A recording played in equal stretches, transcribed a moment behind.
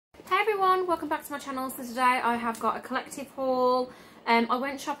everyone, welcome back to my channel. So today I have got a collective haul. I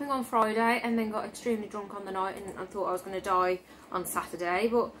went shopping on Friday and then got extremely drunk on the night and I thought I was going to die on Saturday,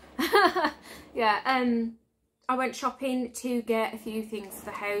 but yeah, I went shopping to get a few things for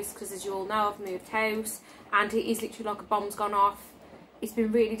the house because, as you all know, I've moved house and it is literally like a bomb's gone off. It's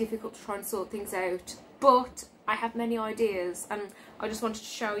been really difficult to try and sort things out, but I have many ideas and I just wanted to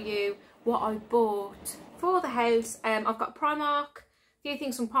show you what I bought for the house. I've got Primark, a few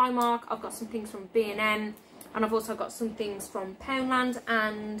things from Primark, I've got some things from B&M, and I've also got some things from Poundland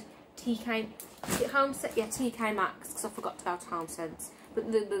and Tkmaxx, because I forgot to go to Home Sense,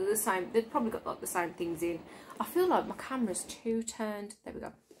 but they're the same. They've probably got like the same things in. I feel like my camera's too turned. There we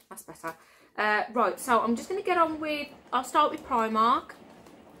go, that's better. Right, so I'm just going to get on with, I'll start with Primark,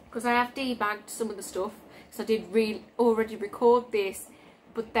 because I have debagged some of the stuff, because I did already record this,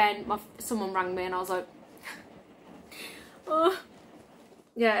 but then someone rang me and I was like, oh.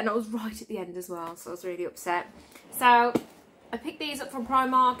 Yeah, and I was right at the end as well, so I was really upset. So I picked these up from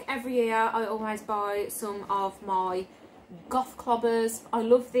Primark. Every year I always buy some of my goth clobbers. I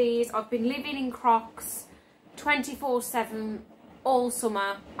love these. I've been living in Crocs 24/7 all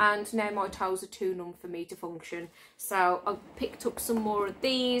summer and now my toes are too numb for me to function. So I picked up some more of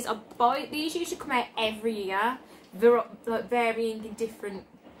these. These usually come out every year. They're like varying in different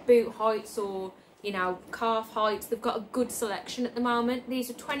boot heights or, you know, calf heights. They've got a good selection at the moment. These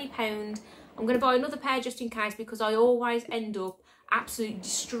are £20. I'm going to buy another pair just in case, because I always end up absolutely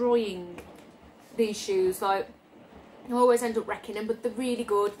destroying these shoes. Like, I always end up wrecking them, but they're really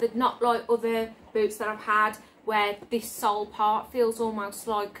good. They're not like other boots that I've had where this sole part feels almost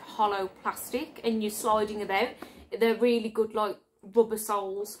like hollow plastic and you're sliding about. They're really good, like rubber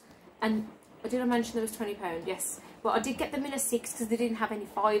soles. And did I mention there was £20? Yes, but I did get them in a 6 because they didn't have any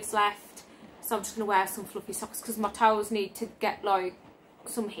 5s left. So I'm just going to wear some fluffy socks because my toes need to get like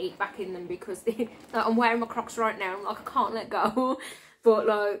some heat back in them, because I'm wearing my Crocs right now and like I can't let go. But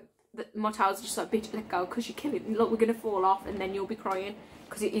like my toes are just like, bitch, let go because you're killing me. Look, we're going to fall off and then you'll be crying,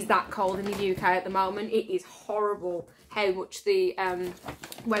 because it is that cold in the UK at the moment. It is horrible how much the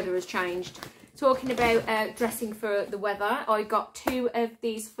weather has changed. Talking about dressing for the weather, I got 2 of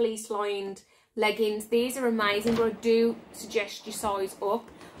these fleece lined leggings. These are amazing, but I do suggest you size up.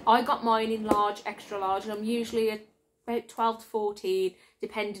 I got mine in large, extra large, and I'm usually at about 12 to 14,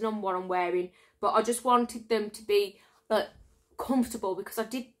 depending on what I'm wearing. But I just wanted them to be comfortable, because I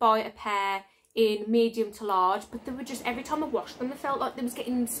did buy a pair in medium to large, but they were just, every time I washed them, I felt like they was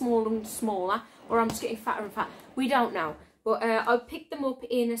getting smaller and smaller, or I'm just getting fatter and fatter. We don't know. But I picked them up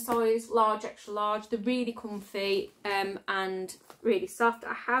in a size large, extra large. They're really comfy and really soft.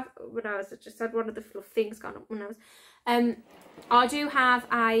 I just had one of the fluff things going up my nose. I do have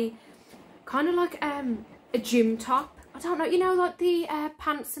a kind of like a gym top. I don't know, you know, like the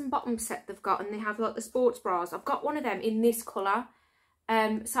pants and bottom set they've got, and they have like the sports bras. I've got one of them in this colour.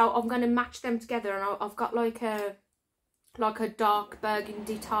 So I'm going to match them together, and I've got like a dark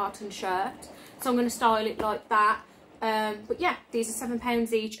burgundy tartan shirt. So I'm going to style it like that. But yeah, these are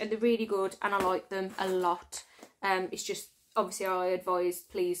 £7 each and they're really good and I like them a lot. It's just, obviously I advise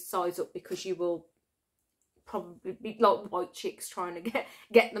please size up, because you will probably be like white chicks trying to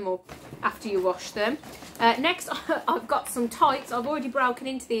get them up after you wash them. Next I've got some tights. I've already broken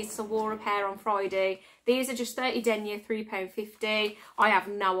into these because I wore a pair on Friday. These are just 30 denier, £3.50. I have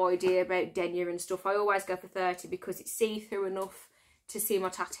no idea about denier and stuff. I always go for 30 because it's see-through enough to see my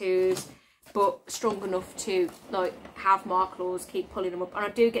tattoos, but strong enough to like have my claws, keep pulling them up. And I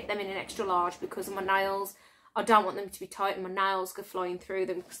do get them in an extra large because of my nails. I don't want them to be tight and my nails go flying through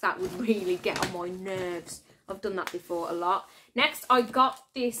them, because that would really get on my nerves. I've done that before a lot. Next I got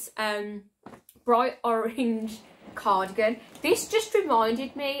this bright orange cardigan. This just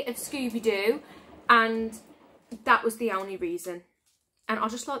reminded me of Scooby-Doo, and that was the only reason. And I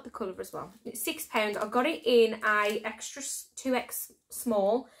just like the colour as well. It's £6. I got it in a extra 2X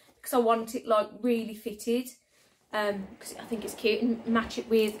small, because I want it like really fitted, because I think it's cute, and match it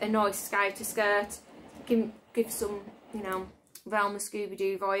with a nice skater skirt, give some, you know, Velma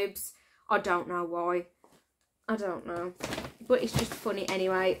Scooby-Doo vibes. I don't know why, I don't know, but it's just funny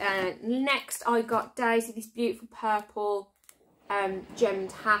anyway. Next I got Daisy this beautiful purple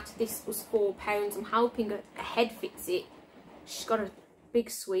gemmed hat. This was £4. I'm hoping her head fits it. She's got a big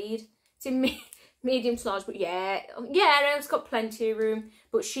Swede. It's in me medium to large, but yeah, it's got plenty of room.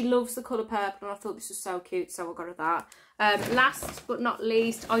 But she loves the colour purple and I thought this was so cute, so I got her that. Last but not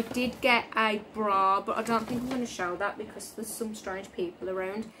least, I did get a bra, but I don't think I'm going to show that because there's some strange people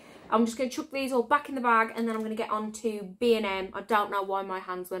around. I'm just going to chuck these all back in the bag and then I'm going to get on to B&M. I don't know why my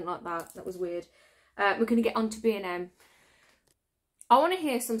hands went like that. That was weird. We're going to get on to B&M. I want to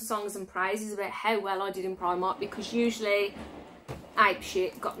hear some songs and praises about how well I did in Primark, because usually ape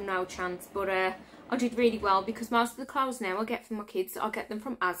shit, got no chance, but I did really well, because most of the clothes now I get from my kids, I get them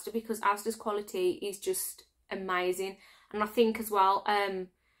from Asda, because Asda's quality is just amazing. And I think as well,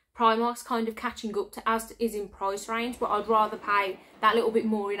 Primark's kind of catching up to Asda is in price range, but I'd rather pay that little bit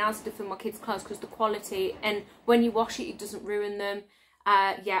more in Asda for my kids' clothes, because the quality, and when you wash it, it doesn't ruin them.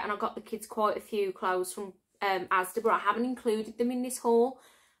 Yeah, and I got the kids quite a few clothes from Asda, but I haven't included them in this haul,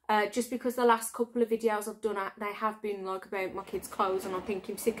 just because the last couple of videos I've done, they have been like about my kids' clothes, and I think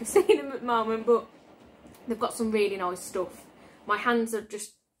I'm sick of seeing them at the moment, but they've got some really nice stuff. My hands are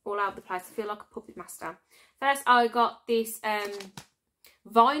just all over the place. I feel like a puppet master. First, I got this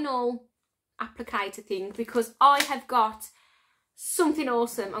vinyl applicator thing, because I have got something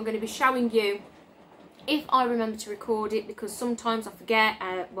awesome I'm going to be showing you if I remember to record it, because sometimes I forget,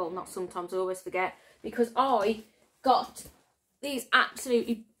 well, not sometimes, I always forget, because I got these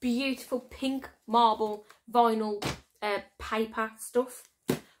absolutely beautiful pink marble vinyl paper stuff,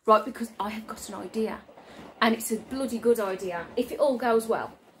 right, because I have got an idea, and it's a bloody good idea if it all goes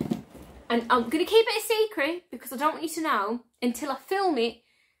well. And I'm going to keep it a secret, because I don't want you to know until I film it,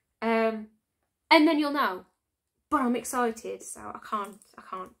 and then you'll know. But I'm excited, so I can't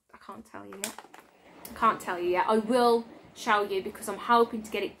tell you yet. I can't tell you yet. I will show you, because I'm hoping to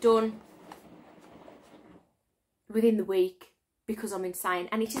get it done within the week, because I'm insane.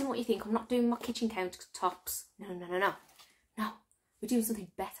 And it isn't what you think. I'm not doing my kitchen countertops. No. No, we're doing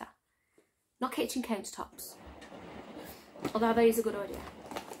something better. Not kitchen countertops. Although that is a good idea.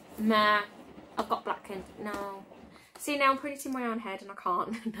 Nah, I've got blackened. No. See, now I'm putting it in my own head and I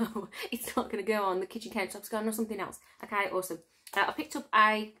can't. No, it's not going to go on the kitchen countertops. Going on something else. Okay, awesome. I picked up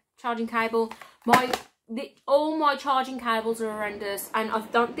a charging cable. All my charging cables are horrendous, and I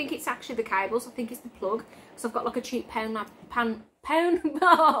don't think it's actually the cables. I think it's the plug. So I've got like a cheap pound lamp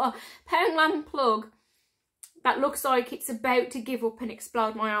plug that looks like it's about to give up and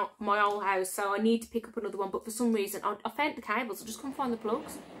explode my whole house. So I need to pick up another one, but for some reason I found the cables. I just couldn't find the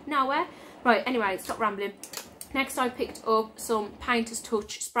plugs. Nowhere. Right. Anyway, stop rambling. Next, I picked up some Painter's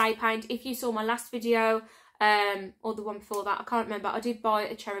Touch spray paint. If you saw my last video, or the one before that, I can't remember, I did buy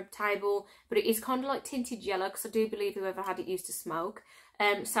a cherub table, but it is kind of like tinted yellow, because I do believe whoever had it used to smoke.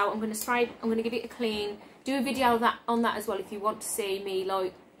 So I'm going to give it a clean, do a video on that as well, if you want to see me,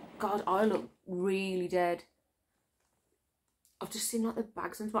 like, God, I look really dead. I've just seen like the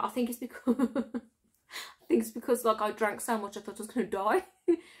bags and stuff. I think it's because like I drank so much I thought I was going to die.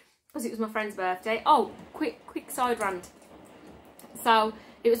 Because it was my friend's birthday. Oh, quick side rant. So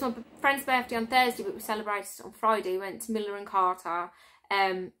it was my friend's birthday on Thursday, but we celebrated on Friday. We went to Miller and Carter.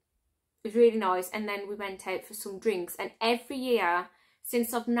 It was really nice, and then we went out for some drinks. And every year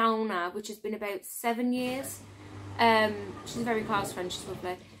since I've known her, which has been about 7 years, she's a very close friend. She's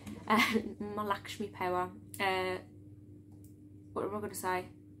lovely. My Lakshmi power. What am I going to say?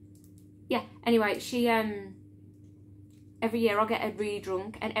 Yeah. Anyway, she every year I get her really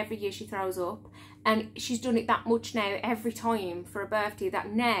drunk, and every year she throws up. And she's done it that much now, every time for a birthday,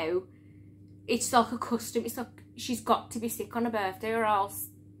 that now it's like a custom. It's like she's got to be sick on a birthday, or else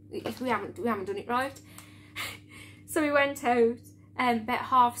if we haven't done it right. So we went out about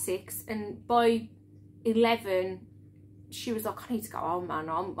 6:30, and by 11 she was like, I need to go home, man.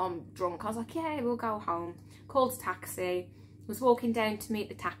 I'm drunk. I was like, yeah, we'll go home. Called a taxi. Was walking down to meet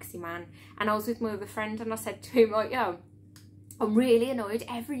the taxi man, and I was with my other friend, and I said to him, like, yo, I'm really annoyed.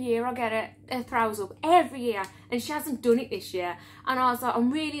 Every year I get her throws up, every year, and she hasn't done it this year. And I was like,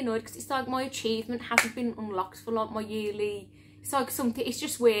 I'm really annoyed, because it's like my achievement hasn't been unlocked for like my yearly. It's like something, it's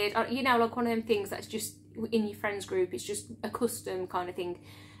just weird, you know, like one of them things that's just in your friends group. It's just a custom kind of thing.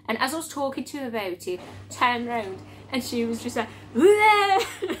 And as I was talking to her about it, turned round, and she was just like,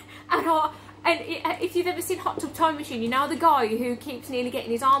 and if you've ever seen Hot Tub Time Machine, you know the guy who keeps nearly getting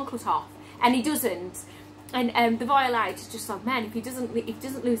his arm cut off, and he doesn't. And the violator's just like, man, if he doesn't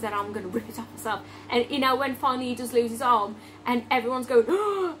lose that arm, I'm going to rip it off myself. And you know, when finally he does lose his arm, and everyone's going,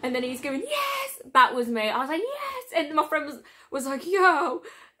 oh, and then he's going, yes, that was me. I was like, yes, and my friend was like, yo,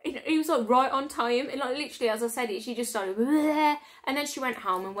 he was like right on time, and like literally as I said it, she just started, bleh, and then she went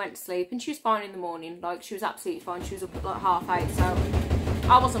home and went to sleep, and she was fine in the morning. Like, she was absolutely fine. She was up at like 8:30, so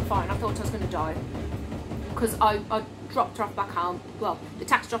I wasn't fine. I thought I was going to die, because I dropped her off back home. Well, the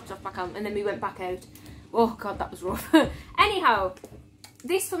taxi dropped her off back home, and then we went back out. Oh God, that was rough. Anyhow,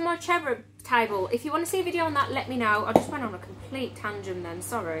 this for my cherub table. If you want to see a video on that, let me know. I just went on a complete tangent then,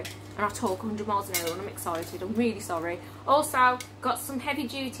 sorry. And I talk 100 miles an hour and I'm excited. I'm really sorry. Also, got some heavy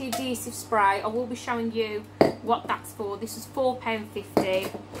duty adhesive spray. I will be showing you what that's for. This is £4.50.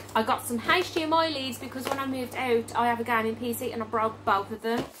 I got some HDMI leads because when I moved out, I have a gaming PC and I broke both of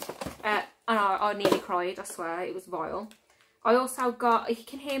them. And I nearly cried, I swear. It was vile. I also got, you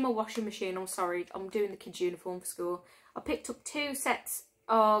can hear my washing machine, I'm sorry. I'm doing the kids' uniform for school. I picked up 2 sets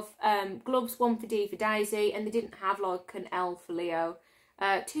of gloves, one for Dee for Daisy, and they didn't have like an L for Leo.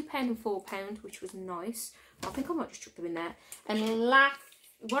 £2 and £4, which was nice. I think I might just chuck them in there. And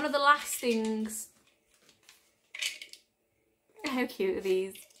one of the last things. How cute are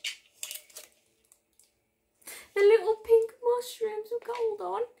these? The little pink mushrooms with gold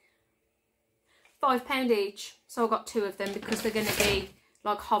on. £5 each. So I got 2 of them because they're going to be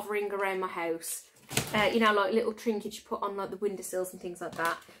like hovering around my house. You know, like little trinkets you put on like the windowsills and things like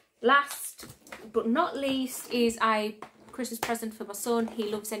that. Last but not least is a Christmas present for my son. He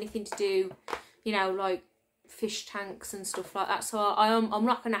loves anything to do, you know, like fish tanks and stuff like that. So I'm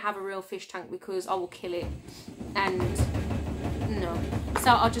not going to have a real fish tank because I will kill it. And no.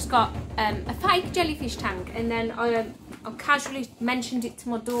 So I just got a fake jellyfish tank, and then I casually mentioned it to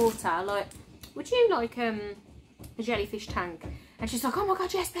my daughter, like, would you like a jellyfish tank? And she's like, oh my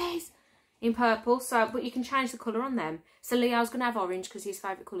god, yes please, in purple. So, but you can change the colour on them. So Leo's going to have orange because his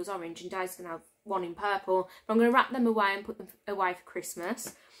favourite colour is orange, and Dave's going to have one in purple. But I'm going to wrap them away and put them away for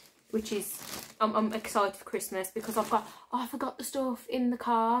Christmas, which is, I'm excited for Christmas because I've got, I forgot the stuff in the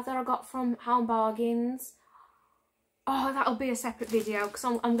car that I got from Home Bargains. Oh, that'll be a separate video because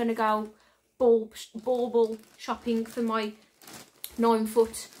I'm going to go bauble shopping for my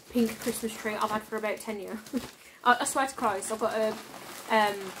 9-foot pink Christmas tree I've had for about 10 years. I swear to Christ, I've got a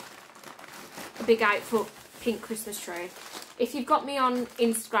big 8-foot pink Christmas tree. If you've got me on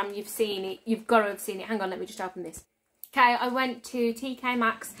Instagram, you've seen it. You've got to have seen it. Hang on, let me just open this. Okay, I went to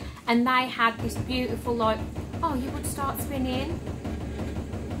Tkmaxx and they had this beautiful, like, oh, you would start spinning.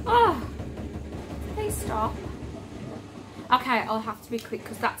 Oh, please stop. Okay, I'll have to be quick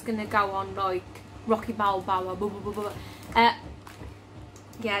because that's going to go on like Rocky Balboa. Blah, blah, blah, blah.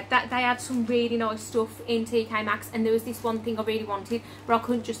 Yeah, they had some really nice stuff in Tkmaxx, and there was this one thing I really wanted but I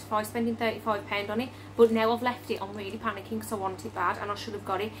couldn't justify spending £35 on it, but now I've left it, I'm really panicking because I want it bad and I should have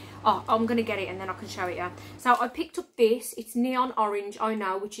got it. Oh, I'm going to get it and then I can show it you. So I picked up this, it's neon orange, I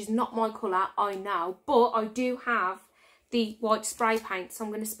know, which is not my colour, I know, but I do have the white spray paint, so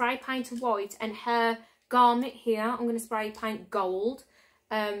I'm going to spray paint white, and her garment here, I'm going to spray paint gold.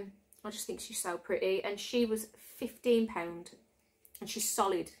 I just think she's so pretty, and she was £15. And she's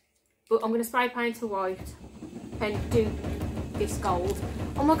solid, but I'm going to spray paint her white and do this gold.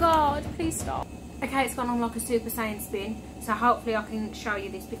 Oh my god, please stop. Okay, it's gone on like a Super Saiyan spin, so hopefully I can show you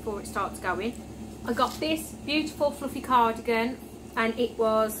this before it starts going. I got this beautiful fluffy cardigan and it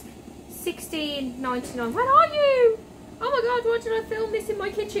was £16.99. Where are you? Oh my god, why did I film this in my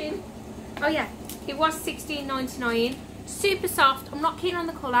kitchen? Oh yeah, it was £16.99. Super soft. I'm not keen on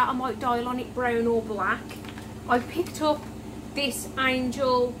the colour, I might dial on it brown or black. I picked up this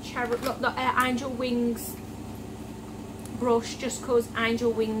angel wings brush just because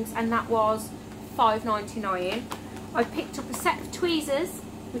angel wings, and that was £5.99. I picked up a set of tweezers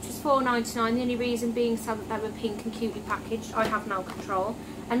which was £4.99, the only reason being so that they were pink and cutely packaged. I have no control.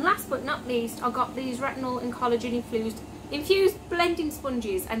 And last but not least, I got these retinol and collagen infused blending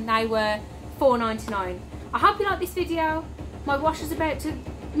sponges, and they were £4.99. I hope you like this video. My washer's about to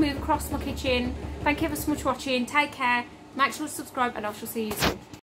move across my kitchen. Thank you ever so much for watching. Take care. Make sure to subscribe and I shall see you soon.